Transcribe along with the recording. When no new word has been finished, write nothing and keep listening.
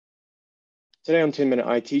Today on 10-Minute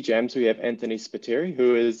IT Jams, we have Anthony Spiteri,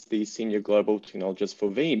 who is the Senior Global Technologist for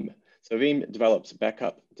Veeam. So Veeam develops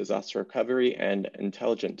backup, disaster recovery, and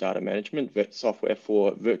intelligent data management software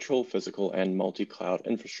for virtual, physical, and multi-cloud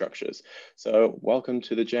infrastructures. So welcome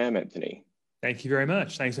to the Jam, Anthony. Thank you very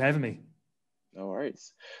much. Thanks for having me. No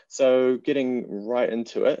worries. So getting right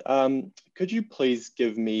into it, could you please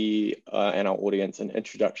give me and our audience an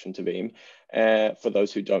introduction to Veeam for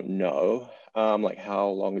those who don't know? Like how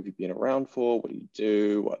long have you been around for? What do you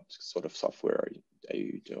do? What sort of software are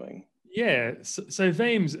you doing? Yeah, so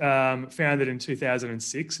Veeam's founded in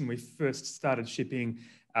 2006, and we first started shipping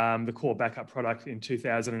the core backup product in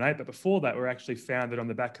 2008. But before that, we were actually founded on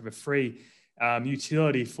the back of a free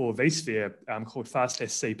utility for vSphere called Fast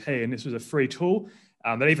SCP. And this was a free tool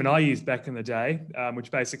that even I used back in the day,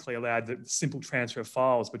 which basically allowed the simple transfer of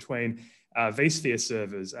files between vSphere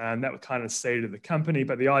servers. And that kind of seeded the company.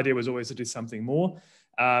 But the idea was always to do something more.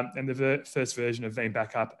 And the first version of Veeam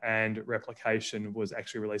Backup and Replication was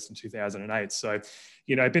actually released in 2008. So,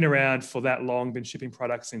 been around for that long, been shipping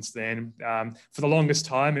products since then. For the longest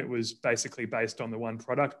time, it was basically based on the one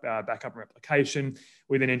product, Backup and Replication.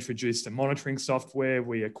 We then introduced a monitoring software.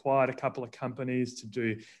 We acquired a couple of companies to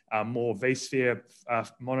do more vSphere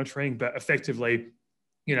monitoring, but effectively,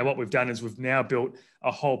 what we've done is we've now built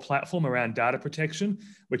a whole platform around data protection,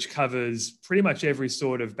 which covers pretty much every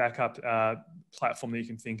sort of backup platform that you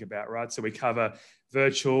can think about, right? So we cover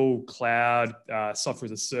virtual, cloud, software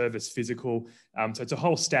as a service, physical. So it's a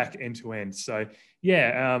whole stack end to end. So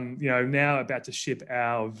yeah, now about to ship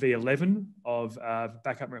our V11 of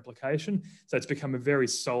backup and replication. So it's become a very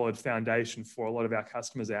solid foundation for a lot of our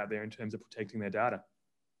customers out there in terms of protecting their data.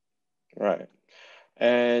 Right.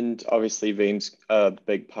 And obviously Veeam's a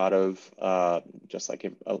big part of, just like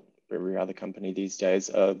every other company these days,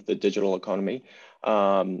 of the digital economy.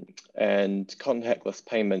 And contactless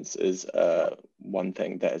payments is one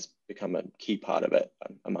thing that has become a key part of it,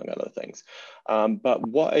 among other things. But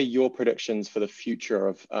what are your predictions for the future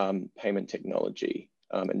of payment technology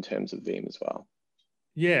in terms of Veeam as well?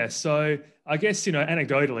 Yeah, so I guess,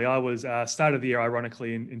 anecdotally, I was started the year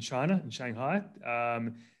ironically in China, in Shanghai.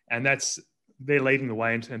 And they're leading the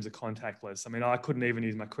way in terms of contactless. I mean, I couldn't even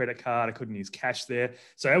use my credit card. I couldn't use cash there.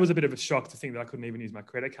 So that was a bit of a shock to think that I couldn't even use my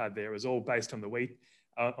credit card there. It was all based on the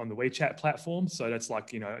WeChat platform. So that's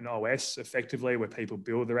like, an OS effectively where people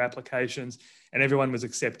build their applications, and everyone was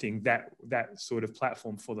accepting that sort of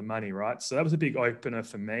platform for the money, right? So that was a big opener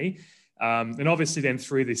for me. And obviously then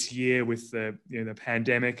through this year with the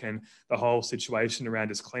pandemic and the whole situation around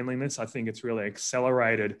just cleanliness, I think it's really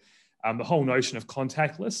accelerated the whole notion of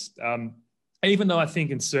contactless. Even though I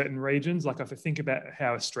think in certain regions, like if I think about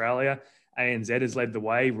how Australia, ANZ has led the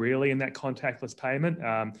way really in that contactless payment,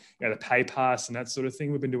 the pay pass and that sort of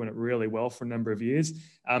thing, we've been doing it really well for a number of years.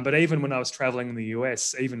 But even when I was traveling in the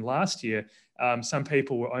US, even last year, some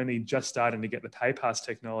people were only just starting to get the pay pass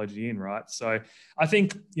technology in, right? So I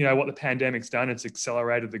think, what the pandemic's done, it's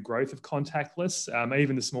accelerated the growth of contactless.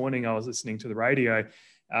 Even this morning, I was listening to the radio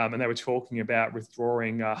and they were talking about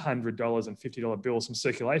withdrawing $100 and $50 bills from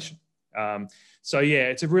circulation. So yeah,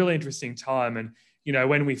 it's a really interesting time. And,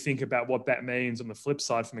 when we think about what that means on the flip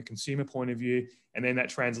side from a consumer point of view, and then that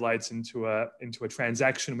translates into a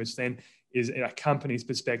transaction, which then is in a company's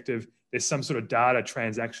perspective, there's some sort of data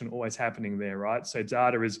transaction always happening there, right? So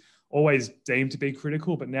data is always deemed to be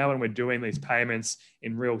critical, but now when we're doing these payments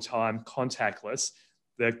in real time, contactless,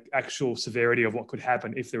 the actual severity of what could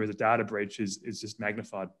happen if there is a data breach is just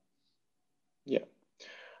magnified. Yeah.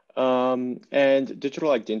 And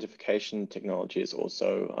digital identification technology has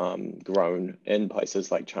also grown in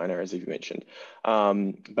places like China, as you mentioned.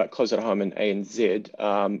 But closer to home in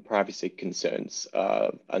ANZ, privacy concerns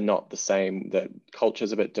are not the same. The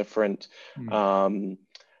culture's a bit different.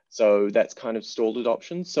 So that's kind of stalled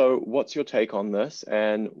adoption. So what's your take on this?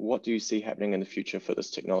 And what do you see happening in the future for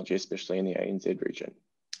this technology, especially in the ANZ region?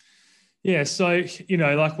 Yeah, so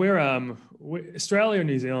like we're Australia and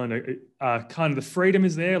New Zealand are kind of, the freedom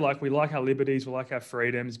is there. Like we like our liberties, we like our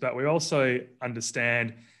freedoms, but we also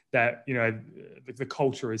understand that the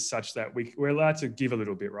culture is such that we're allowed to give a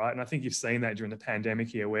little bit, right? And I think you've seen that during the pandemic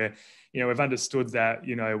here, where we've understood that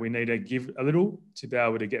we need to give a little to be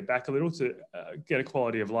able to get back a little to get a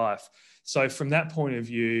quality of life. So from that point of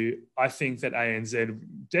view, I think that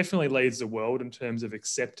ANZ definitely leads the world in terms of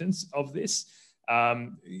acceptance of this.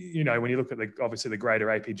 When you look at obviously the greater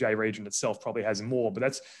APJ region itself probably has more, but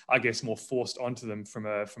that's, I guess, more forced onto them from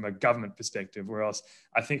a government perspective. Whereas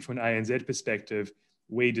I think from an ANZ perspective,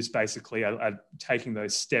 we just basically are taking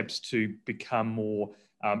those steps to become more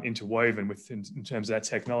interwoven in terms of that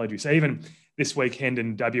technology. So even this weekend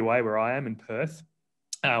in WA, where I am in Perth,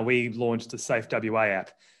 we launched the Safe WA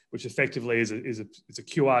app, which effectively is a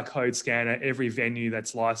QR code scanner. Every venue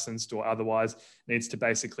that's licensed or otherwise needs to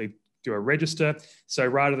basically do a register. So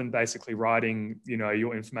rather than basically writing,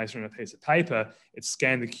 your information on a piece of paper, it's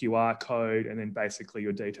scan the QR code and then basically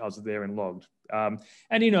your details are there and logged.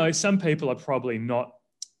 And some people are probably not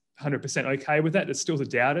 100% okay with that. There's still the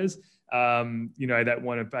doubters, that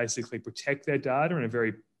want to basically protect their data and are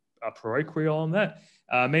very parochial on that.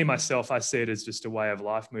 Me, myself, I see it as just a way of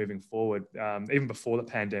life moving forward. Even before the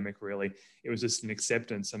pandemic, really, it was just an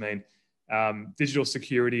acceptance. I mean, digital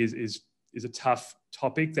security is a tough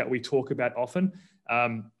topic that we talk about often.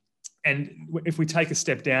 And if we take a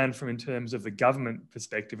step down from in terms of the government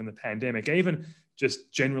perspective in the pandemic, even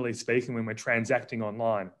just generally speaking, when we're transacting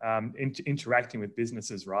online, interacting with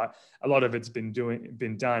businesses, right? A lot of it's been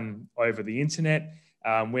done over the internet.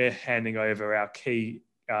 We're handing over our key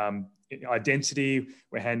identity,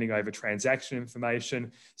 we're handing over transaction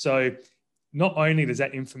information. So not only does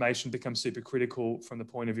that information become super critical from the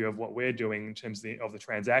point of view of what we're doing in terms of the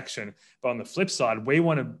transaction, but on the flip side, we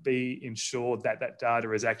want to be ensured that that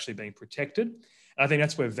data is actually being protected. And I think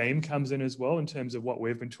that's where Veeam comes in as well, in terms of what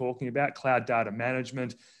we've been talking about, cloud data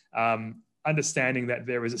management, understanding that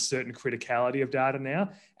there is a certain criticality of data now.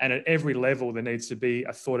 And at every level, there needs to be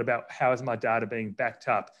a thought about, how is my data being backed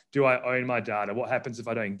up? Do I own my data? What happens if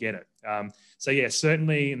I don't get it? So yeah,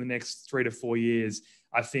 certainly in the next 3 to 4 years,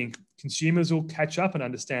 I think consumers will catch up and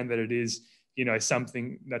understand that it is,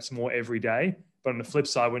 something that's more every day. But on the flip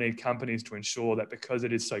side, we need companies to ensure that because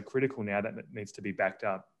it is so critical now, that it needs to be backed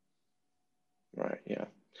up. Right, yeah.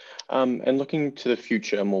 And looking to the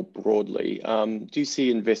future more broadly, do you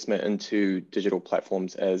see investment into digital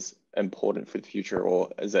platforms as important for the future, or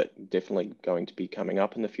is it definitely going to be coming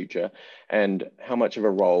up in the future? And how much of a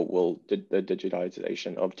role will the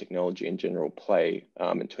digitization of technology in general play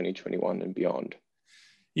in 2021 and beyond?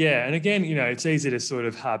 Yeah, and again, it's easy to sort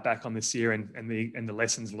of harp back on this year and the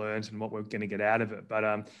lessons learned and what we're going to get out of it. But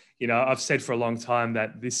I've said for a long time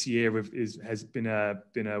that this year has been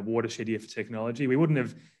a watershed year for technology. We wouldn't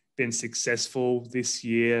have been successful this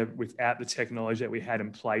year without the technology that we had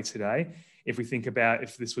in play today. If we think about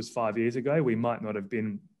if this was 5 years ago, we might not have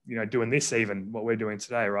been doing this, even what we're doing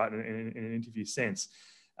today, right? In an interview sense.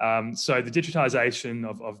 So the digitization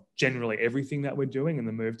of generally everything that we're doing and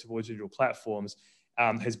the move towards digital platforms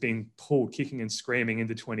has been pulled kicking and screaming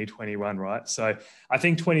into 2021, right? So I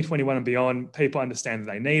think 2021 and beyond, people understand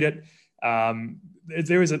that they need it.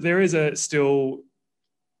 There is still,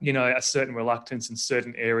 a certain reluctance in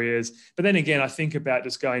certain areas. But then again, I think about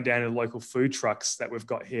just going down to the local food trucks that we've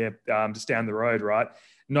got here just down the road, right?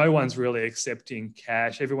 No one's really accepting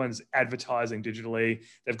cash. Everyone's advertising digitally.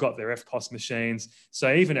 They've got their FPOS machines.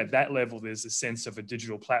 So even at that level, there's a sense of a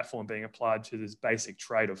digital platform being applied to this basic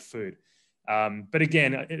trade of food. But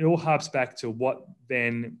again, it all harps back to what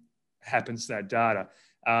then happens to that data.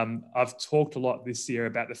 I've talked a lot this year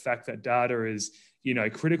about the fact that data is,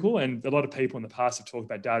 critical, and a lot of people in the past have talked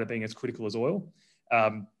about data being as critical as oil.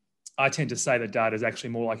 I tend to say that data is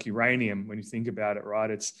actually more like uranium when you think about it, right?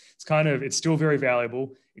 It's still very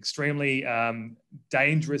valuable, extremely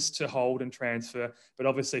dangerous to hold and transfer, but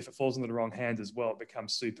obviously if it falls into the wrong hands as well, it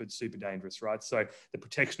becomes super, super dangerous, right? So the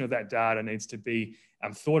protection of that data needs to be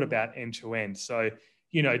thought about end to end. So,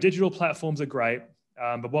 digital platforms are great,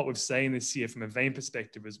 but what we've seen this year from a Veeam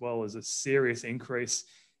perspective as well is a serious increase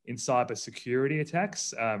in cybersecurity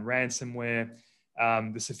attacks, ransomware,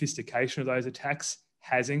 the sophistication of those attacks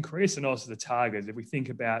has increased, and also the targets. If we think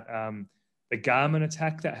about the Garmin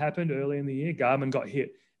attack that happened early in the year, Garmin got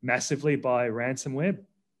hit massively by ransomware.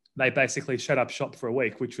 They basically shut up shop for a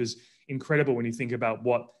week, which was incredible when you think about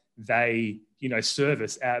what they,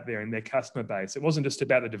 service out there in their customer base. It wasn't just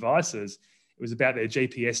about the devices. It was about their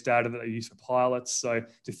GPS data that they use for pilots. So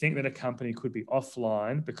to think that a company could be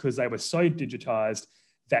offline because they were so digitized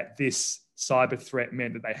that this cyber threat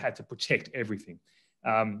meant that they had to protect everything.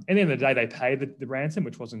 And at the end of the day, they paid the ransom,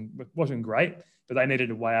 which wasn't great, but they needed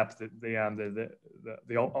to weigh up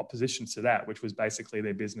the opposition to that, which was basically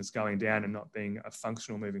their business going down and not being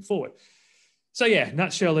functional moving forward. So yeah,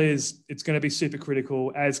 nutshell is it's going to be super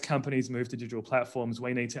critical as companies move to digital platforms.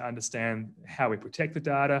 We need to understand how we protect the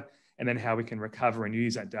data and then how we can recover and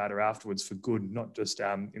use that data afterwards for good, not just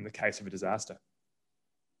in the case of a disaster.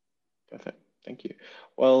 Perfect. Thank you.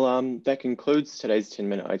 Well, that concludes today's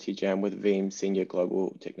 10-minute IT Jam with Veeam Senior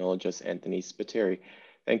Global Technologist, Anthony Spiteri.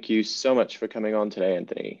 Thank you so much for coming on today,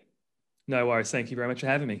 Anthony. No worries. Thank you very much for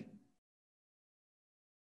having me.